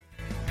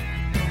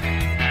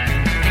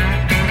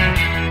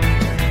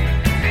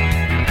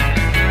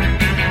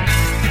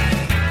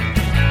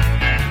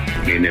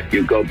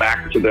you go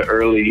back to the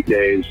early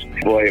days,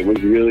 boy, it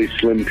was really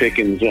slim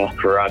pickings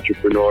for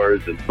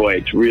entrepreneurs. And boy,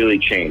 it's really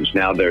changed.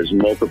 Now there's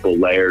multiple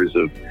layers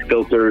of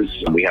filters.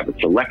 We have a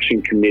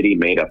selection committee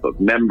made up of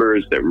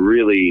members that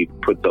really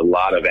puts a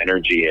lot of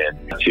energy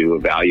in to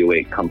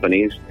evaluate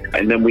companies.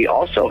 And then we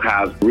also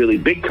have really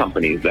big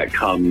companies that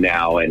come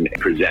now and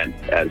present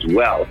as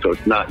well. So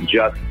it's not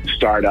just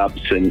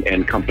startups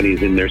and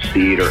companies in their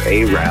seed or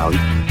A round.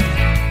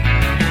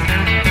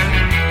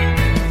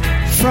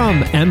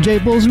 From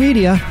MJ Bulls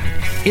Media,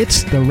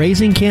 it's the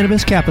Raising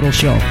Cannabis Capital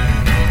Show.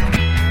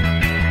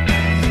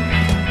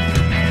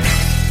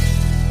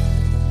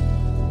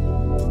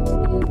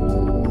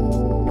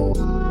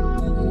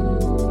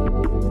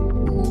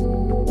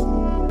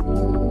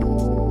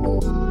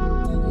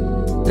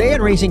 Today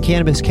on Raising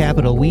Cannabis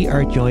Capital, we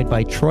are joined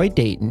by Troy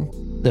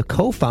Dayton, the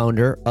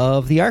co-founder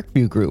of the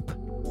ArcView Group.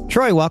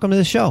 Troy, welcome to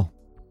the show.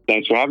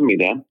 Thanks for having me,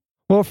 Dan.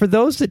 Well, for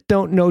those that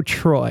don't know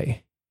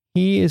Troy,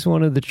 he is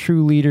one of the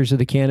true leaders of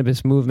the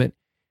cannabis movement.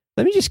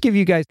 Let me just give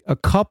you guys a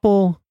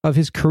couple of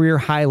his career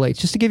highlights,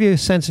 just to give you a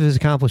sense of his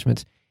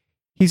accomplishments.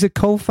 He's a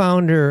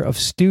co-founder of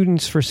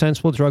Students for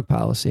Sensible Drug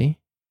Policy,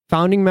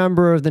 founding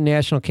member of the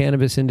National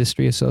Cannabis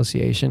Industry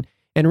Association,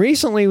 and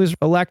recently was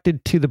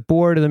elected to the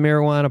board of the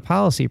Marijuana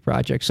Policy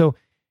Project. So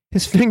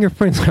his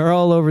fingerprints are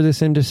all over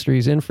this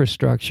industry's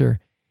infrastructure.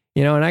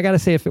 You know, and I got to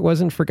say, if it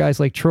wasn't for guys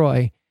like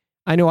Troy,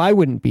 I know I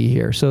wouldn't be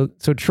here. So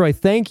Troy,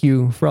 thank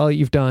you for all that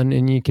you've done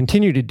and you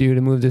continue to do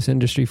to move this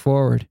industry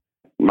forward.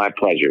 My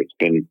pleasure. It's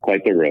been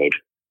quite the road.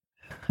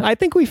 I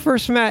think we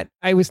first met,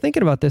 I was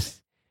thinking about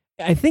this.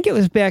 I think it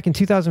was back in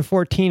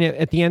 2014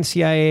 at the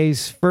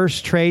NCIA's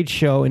first trade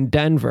show in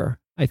Denver.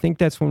 I think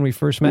that's when we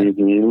first met.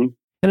 Mm-hmm.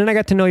 And then I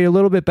got to know you a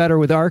little bit better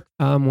with ARC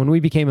when we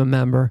became a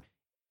member.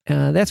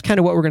 That's kind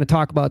of what we're going to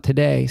talk about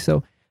today.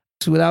 So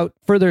without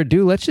further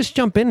ado, let's just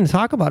jump in and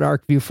talk about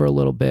ArcView for a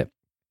little bit.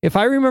 If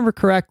I remember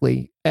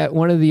correctly, at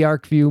one of the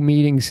ArcView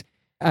meetings,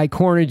 I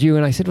cornered you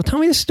and I said, well, tell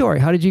me the story.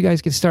 How did you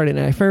guys get started?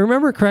 And if I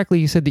remember correctly,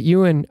 you said that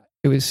you and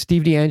it was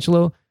Steve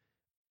D'Angelo,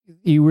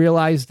 you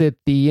realized that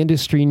the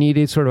industry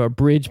needed sort of a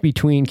bridge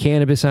between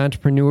cannabis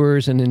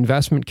entrepreneurs and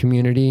investment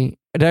community.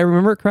 Did I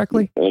remember it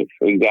correctly?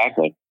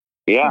 Exactly.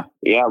 Yeah.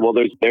 Well,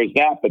 there's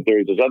that, but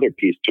there's this other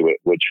piece to it,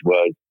 which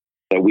was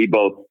that we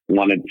both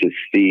wanted to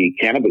see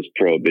cannabis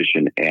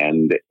prohibition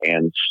and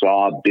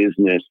saw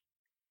business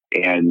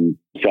and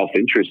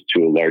self-interest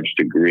to a large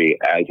degree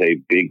as a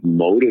big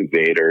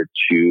motivator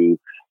to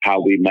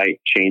how we might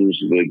change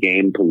the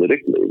game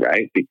politically,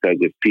 right? Because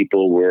if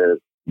people were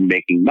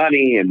making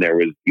money and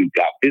you've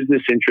got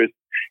business interest,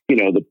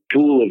 the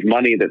pool of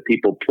money that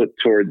people put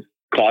towards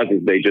causes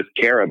they just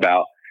care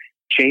about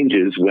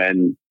changes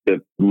when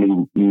the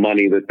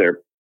money that they're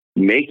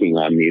making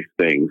on these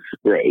things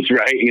grows,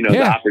 right?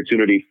 The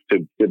opportunity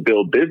to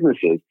build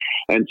businesses.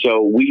 And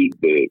so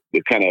the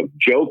kind of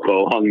joke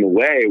along the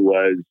way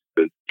was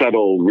the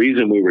subtle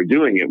reason we were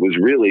doing it was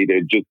really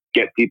to just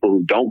get people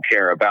who don't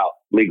care about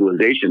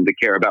legalization to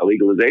care about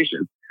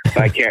legalization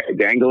by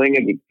dangling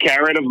a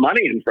carrot of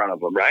money in front of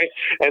them, right?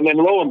 And then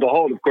lo and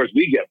behold, of course,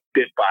 we get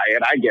bit by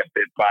it. I get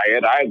bit by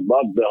it. I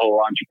love the whole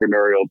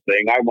entrepreneurial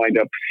thing. I wind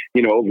up,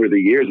 over the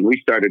years, we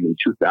started in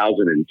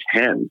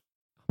 2010.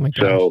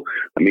 So,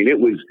 it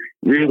was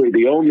really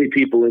the only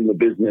people in the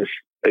business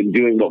and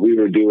doing what we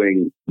were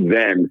doing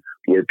then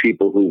were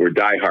people who were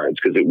diehards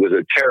because it was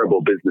a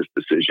terrible business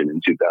decision in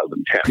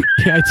 2010.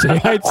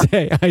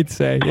 Yeah, I'd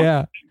say,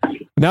 yeah.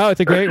 No, it's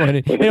a great one.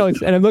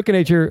 And I'm looking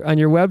at on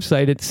your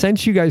website.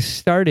 Since you guys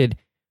started,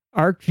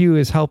 ArcView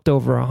has helped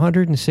over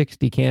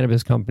 160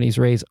 cannabis companies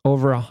raise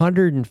over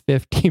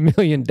 $150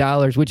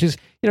 million, which is,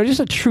 just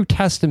a true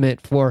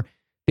testament for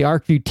the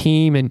ArcView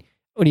team. And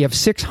what do you have,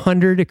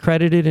 600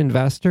 accredited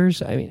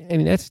investors? I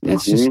mean, that's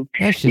just.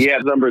 Yeah,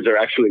 the numbers are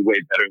actually way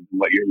better than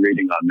what you're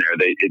reading on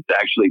there. It's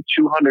actually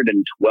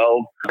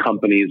 212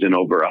 companies and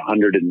over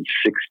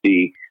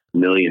 $160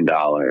 million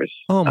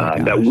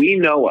that we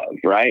know of,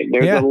 right?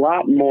 There's a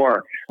lot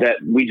more that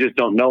we just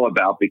don't know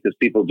about because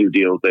people do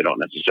deals they don't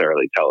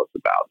necessarily tell us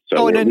about.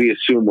 So we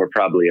assume we're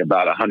probably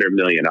about 100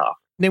 million off.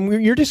 Then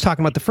you're just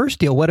talking about the first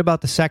deal. What about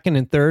the second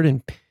and third?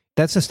 And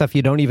that's the stuff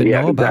you don't even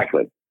know about.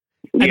 Exactly.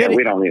 Yeah,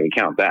 we don't even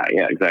count that.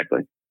 Yeah,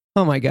 exactly.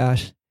 Oh my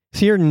gosh.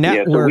 So your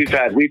network.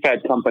 Yeah, so we've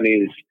had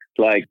companies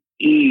like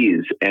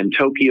Ease and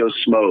Tokyo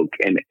Smoke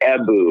and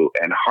Ebu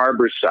and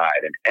Harborside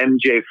and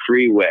MJ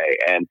Freeway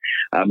and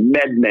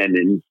MedMen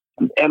and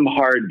M.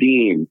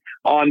 Hardeen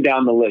on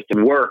down the list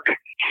and Work,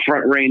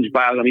 Front Range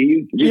Bio.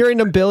 You're in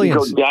the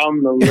billions. You go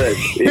down the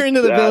list. You're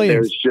into the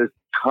billions. There's just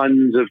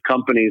tons of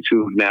companies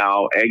who've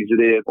now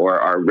exited or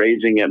are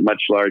raising at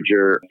much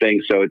larger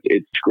things. So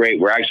it's great.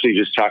 We're actually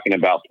just talking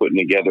about putting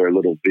together a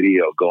little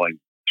video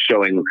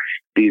showing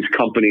these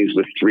companies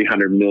with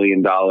 $300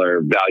 million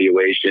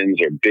valuations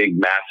or big,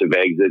 massive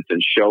exits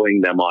and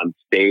showing them on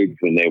stage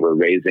when they were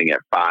raising at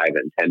 $5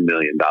 and $10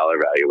 million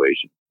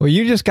valuations. Well,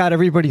 you just got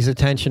everybody's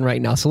attention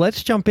right now. So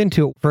let's jump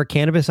into it. For a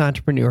cannabis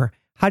entrepreneur,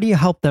 how do you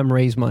help them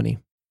raise money?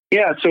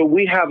 Yeah, so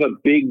we have a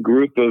big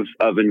group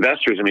of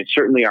investors. I mean,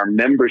 certainly our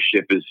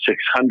membership is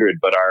 600,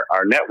 but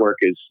our network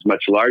is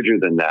much larger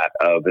than that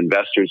of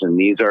investors. And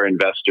these are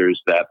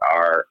investors that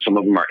are, some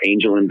of them are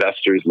angel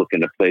investors looking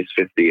to place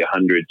 $50,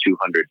 $100,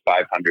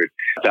 $200,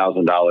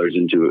 $500,000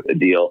 into a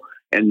deal.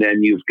 And then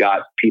you've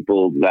got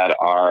people that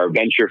are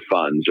venture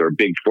funds or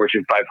big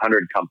Fortune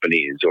 500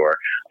 companies or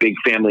big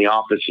family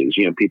offices,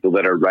 people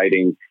that are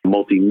writing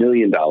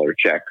multi-million-dollar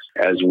checks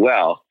as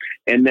well.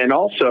 And then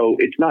also,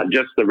 it's not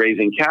just the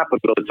raising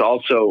capital, it's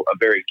also a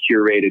very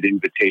curated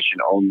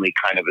invitation-only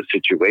kind of a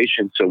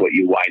situation. So what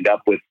you wind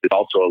up with is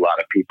also a lot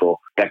of people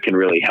that can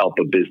really help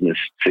a business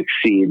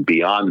succeed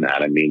beyond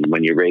that. I mean,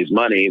 when you raise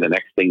money, the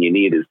next thing you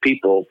need is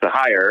people to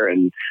hire,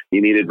 and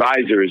you need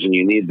advisors, and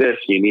you need this,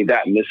 you need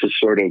that. And this is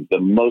sort of the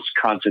most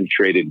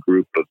concentrated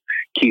group of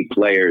key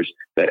players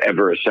that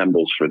ever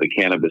assembles for the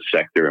cannabis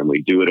sector. And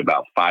we do it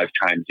about 5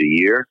 times a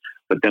year.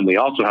 But then we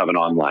also have an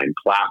online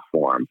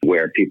platform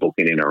where people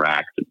can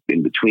interact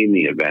in between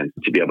the events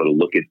to be able to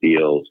look at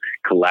deals,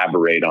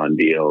 collaborate on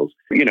deals.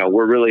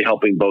 We're really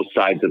helping both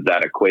sides of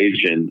that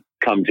equation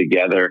come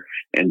together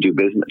and do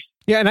business.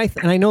 Yeah,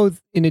 and I know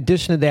in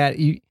addition to that,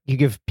 you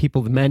give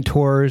people the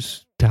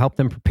mentors to help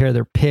them prepare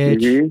their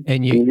pitch,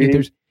 and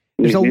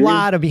there's a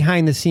lot of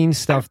behind the scenes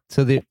stuff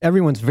so that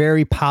everyone's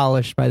very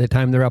polished by the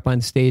time they're up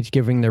on stage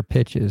giving their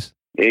pitches.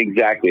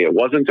 Exactly. It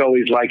wasn't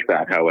always like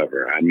that,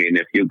 however. I mean,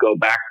 if you go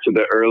back to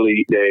the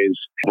early days,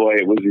 boy,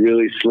 it was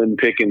really slim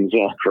pickings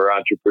for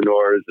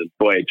entrepreneurs. And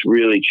boy, it's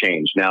really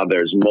changed. Now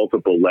there's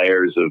multiple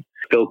layers of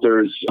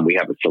filters. We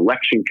have a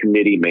selection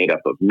committee made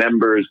up of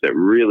members that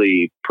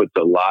really puts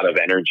a lot of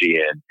energy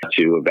in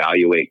to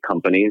evaluate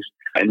companies.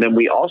 And then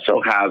we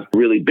also have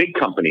really big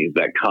companies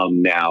that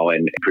come now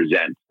and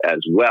present as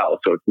well.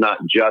 So it's not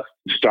just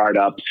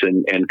startups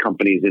and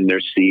companies in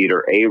their seed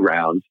or A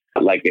rounds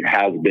like it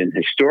has been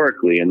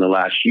historically in the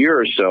last year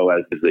or so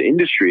as the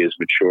industry has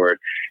matured.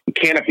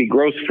 Canopy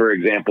Growth, for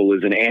example,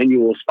 is an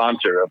annual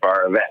sponsor of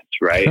our events,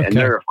 right? Okay. And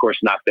they're, of course,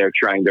 not there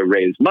trying to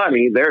raise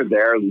money. They're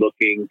there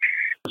looking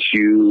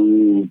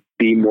to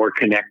be more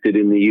connected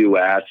in the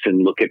U.S.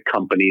 and look at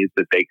companies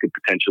that they could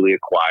potentially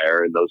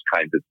acquire and those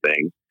kinds of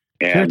things.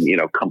 And,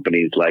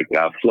 companies like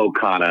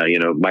Flowcana,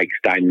 Mike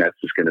Steinmetz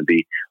is going to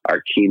be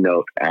our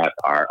keynote at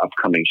our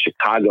upcoming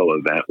Chicago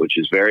event, which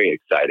is very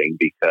exciting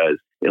because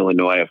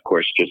Illinois, of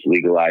course, just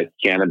legalized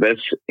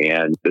cannabis.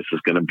 And this is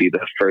going to be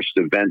the first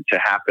event to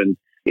happen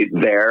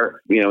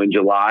there, in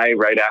July,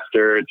 right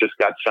after it just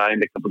got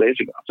signed a couple days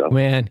ago. So,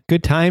 man,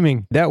 good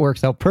timing. That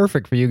works out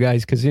perfect for you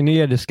guys because you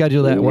had to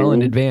schedule that well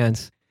in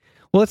advance.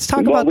 Well, let's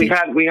talk about we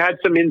had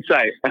some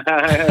insight with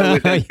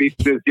that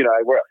because,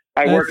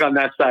 I work on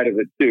that side of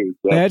it too.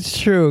 So. That's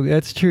true.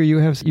 That's true.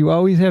 You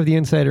always have the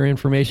insider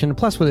information.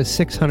 Plus, with a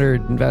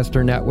 600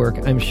 investor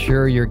network, I'm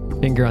sure you're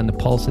finger on the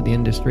pulse of the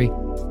industry.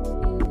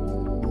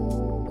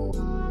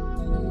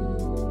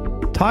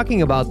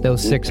 Talking about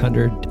those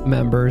 600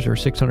 members or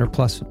 600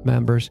 plus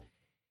members,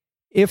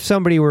 if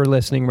somebody were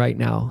listening right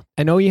now,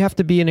 I know you have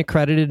to be an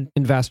accredited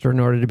investor in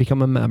order to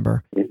become a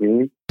member.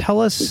 Mm-hmm.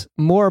 Tell us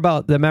more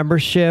about the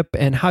membership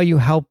and how you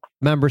help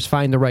members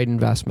find the right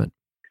investment.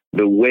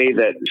 The way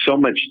that so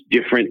much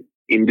different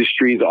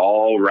industries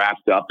all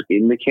wrapped up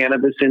in the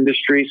cannabis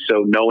industry.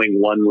 So knowing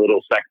one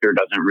little sector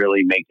doesn't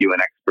really make you an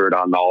expert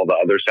on all the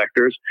other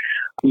sectors.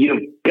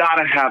 You've got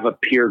to have a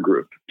peer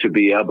group to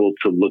be able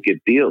to look at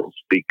deals,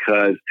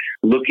 because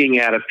looking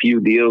at a few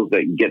deals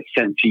that get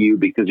sent to you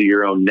because of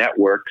your own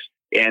networks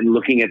and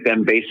looking at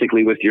them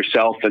basically with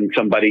yourself and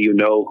somebody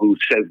who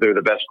says they're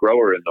the best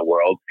grower in the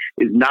world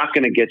is not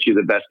going to get you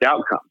the best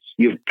outcomes.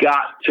 You've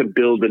got to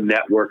build a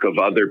network of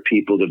other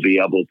people to be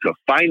able to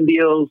find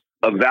deals,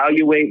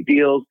 evaluate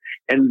deals,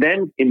 and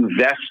then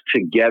invest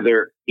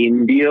together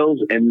in deals.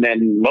 And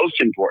then most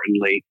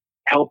importantly,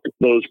 help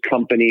those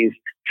companies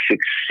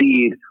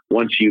succeed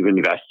once you've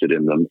invested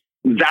in them.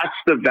 That's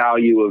the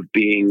value of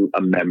being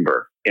a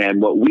member.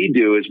 And what we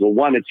do is, well,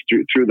 one, it's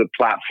through the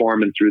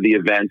platform and through the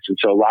events. And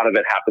so a lot of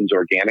it happens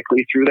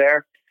organically through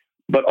there.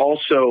 But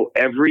also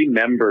every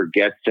member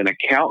gets an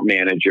account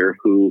manager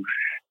who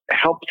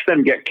helps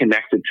them get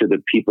connected to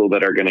the people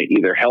that are going to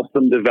either help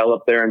them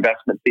develop their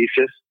investment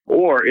thesis,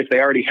 or if they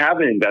already have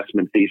an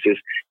investment thesis,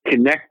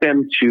 connect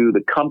them to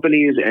the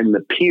companies and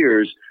the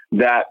peers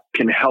that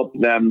can help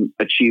them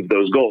achieve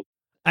those goals.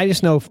 I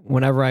just know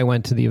whenever I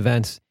went to the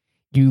events,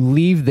 you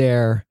leave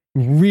there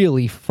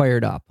really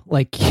fired up.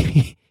 Like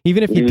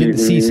even if you didn't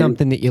see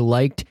something that you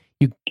liked,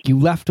 you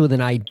left with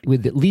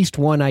with at least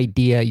one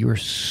idea. You were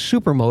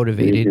super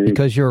motivated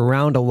because you're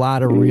around a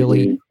lot of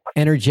really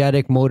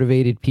energetic,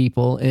 motivated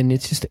people, and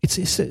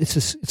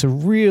it's a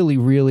really,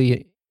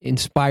 really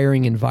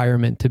inspiring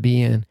environment to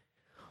be in.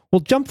 Well,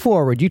 jump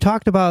forward. You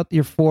talked about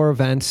your 4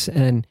 events,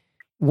 and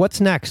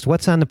what's next?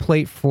 What's on the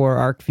plate for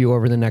ArcView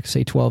over the next,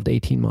 say, 12 to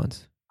 18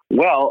 months?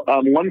 Well,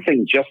 one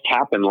thing just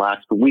happened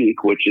last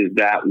week, which is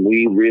that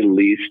we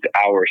released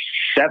our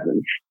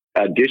 7th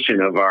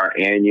edition of our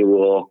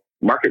annual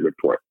market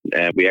report.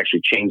 And we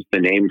actually changed the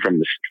name from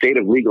the State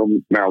of Legal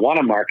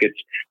Marijuana Markets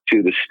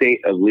to the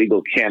State of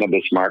Legal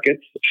Cannabis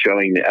Markets,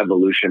 showing the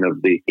evolution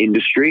of the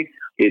industry.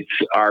 It's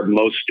our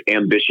most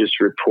ambitious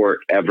report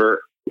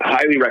ever.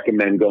 Highly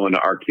recommend going to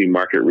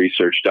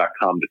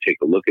arcviewmarketresearch.com to take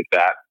a look at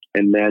that.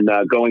 And then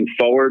going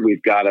forward,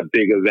 we've got a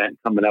big event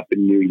coming up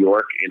in New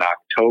York in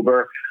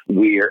October.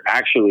 We are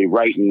actually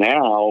right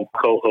now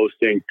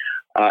co-hosting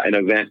an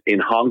event in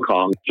Hong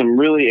Kong. Some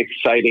really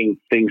exciting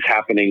things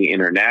happening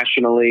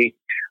internationally.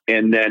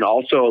 And then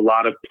also a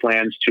lot of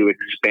plans to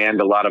expand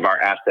a lot of our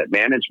asset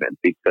management,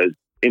 because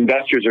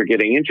investors are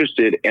getting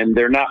interested, and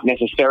they're not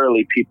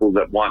necessarily people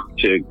that want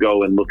to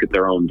go and look at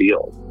their own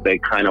deals. They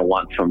kind of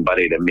want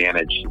somebody to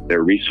manage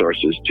their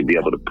resources to be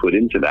able to put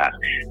into that.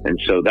 And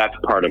so that's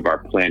part of our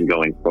plan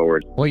going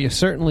forward. Well, you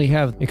certainly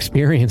have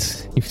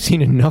experience. You've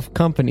seen enough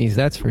companies,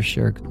 that's for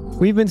sure.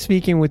 We've been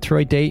speaking with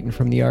Troy Dayton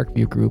from the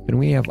ArcView Group, and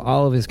we have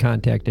all of his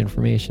contact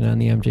information on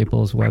the MJ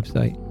Bulls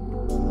website.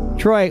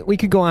 Troy, we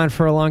could go on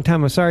for a long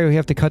time. I'm sorry we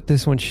have to cut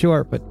this one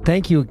short, but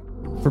thank you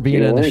for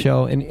being on the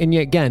show. And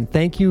again,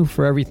 thank you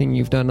for everything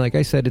you've done. Like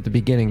I said at the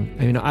beginning,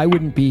 I mean, I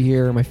wouldn't be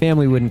here. My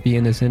family wouldn't be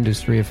in this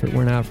industry if it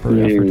were not for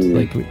efforts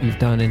like what you've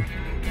done. And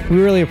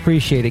we really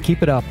appreciate it.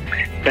 Keep it up.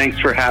 Thanks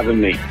for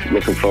having me.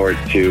 Looking forward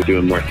to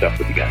doing more stuff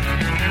with you guys.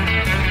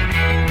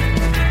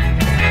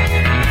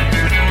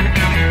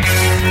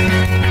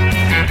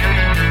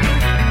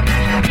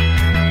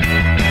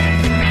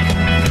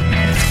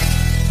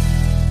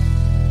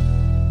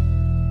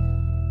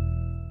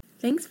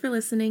 Thanks for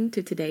listening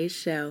to today's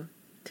show.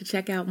 To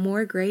check out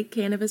more great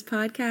cannabis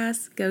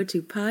podcasts, go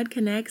to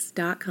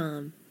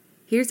podconnects.com.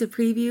 Here's a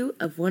preview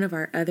of one of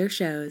our other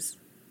shows.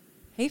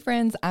 Hey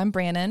friends, I'm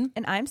Brannon.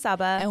 And I'm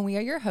Saba. And we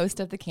are your host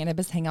of the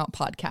Cannabis Hangout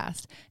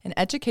podcast, an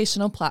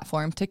educational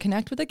platform to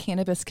connect with the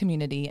cannabis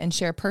community and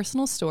share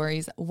personal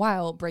stories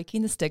while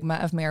breaking the stigma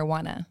of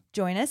marijuana.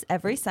 Join us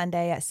every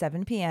Sunday at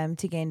 7 p.m.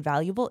 to gain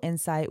valuable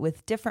insight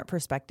with different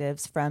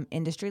perspectives from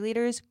industry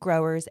leaders,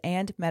 growers,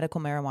 and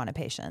medical marijuana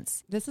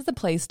patients. This is a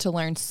place to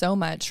learn so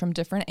much from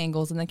different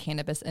angles in the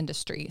cannabis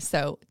industry.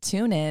 So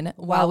tune in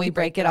while we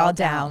break it all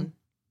down.